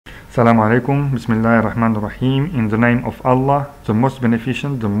Assalamu alaikum, Bismillahir Rahmanir Rahim, in the name of Allah, the most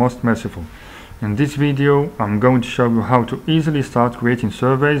beneficent, the most merciful. In this video, I'm going to show you how to easily start creating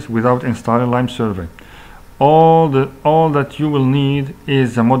surveys without installing LimeSurvey. All that you will need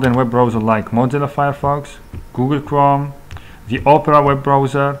is a modern web browser like Mozilla Firefox, Google Chrome, the Opera web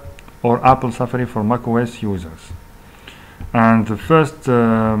browser, or Apple Safari for macOS users. And the first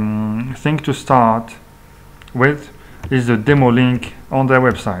thing to start with is the demo link on their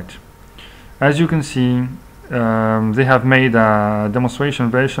website. As you can see, they have made a demonstration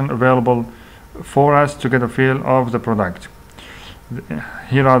version available for us to get a feel of the product.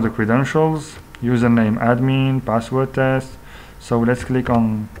 Here are the credentials: username admin, password test. So let's click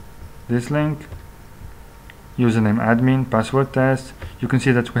on this link, username admin, password test. You can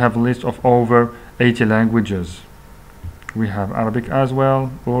see that we have a list of over 80 languages. We have Arabic as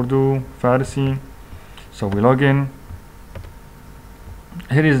well, Urdu, Farsi. So we log in.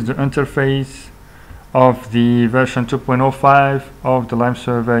 Here is the interface of the version 2.05 of the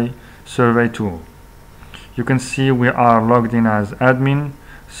LimeSurvey survey tool. You can see we are logged in as admin,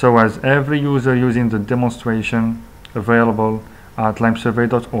 so as every user using the demonstration available at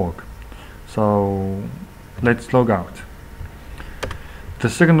limesurvey.org. So let's log out. The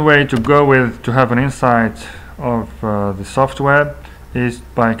second way to go with to have an insight of the software is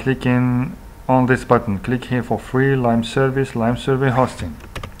by clicking on this button. Click here for free LimeSurvey hosting.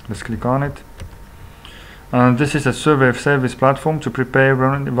 Let's click on it. And this is a survey service platform to prepare,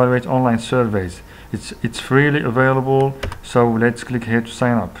 run, and evaluate online surveys. It's freely available, so let's click here to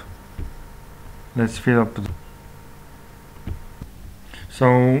sign up. Let's fill up.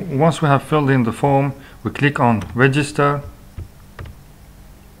 So once we have filled in the form, we click on register,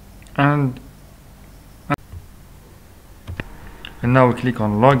 and now we click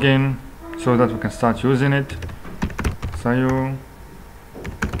on login so that we can start using it. Sayo.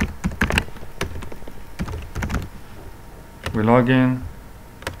 We log in,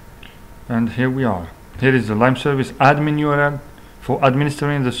 and here we are. Here is the LimeSurvey admin URL for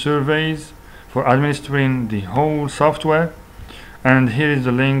administering the surveys, for administering the whole software, and here is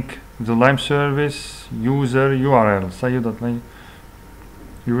the link, the LimeSurvey user URL, sayo.lime,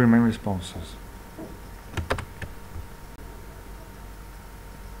 you remain responses.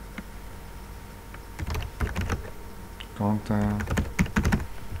 Content,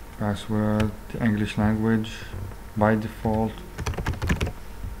 password, the English language by default,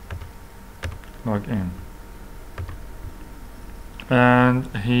 log in,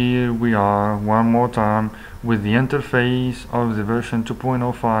 and here we are one more time with the interface of the version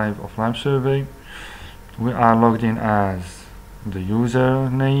 2.05 of LimeSurvey. We are logged in as the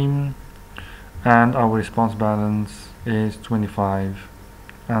username, and our response balance is 25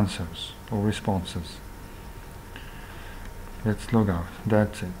 answers or responses. Let's log out.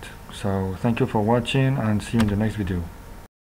 That's it. So thank you for watching, and see you in the next video.